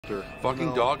Walter.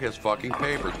 Fucking dog has fucking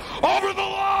papers. Over the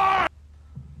line!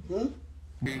 Hmm?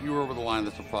 You were over the line,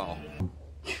 that's a foul.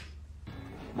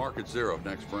 Mark it 0,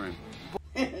 next frame.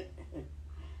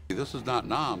 This is not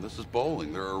Nam, this is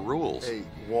bowling. There are rules. Hey,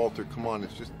 Walter, come on.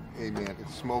 It's just, hey, man,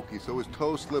 it's Smokey. So his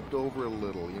toe slipped over a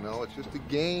little, you know? It's just a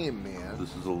game, man.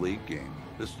 This is a league game.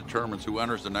 This determines who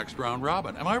enters the next round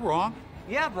robin. Am I wrong?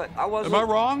 Yeah, but I wasn't. Am I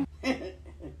wrong?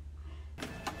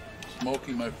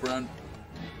 Smokey, my friend,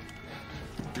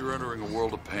 you're entering a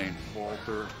world of pain.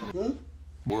 Walter. Hmm?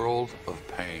 World of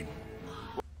pain.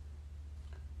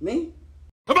 Me?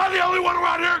 Am I the only one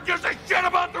around here who gives a shit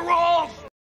about the rules?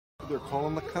 They're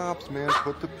calling the cops, man.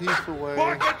 Put the piece away.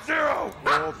 Mark it 0!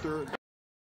 Walter.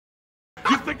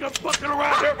 You think I'm fucking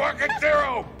around here? Mark it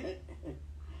 0!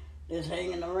 Just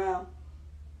hanging around.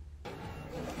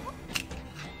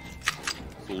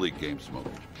 It's a league game,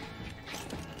 Smokey.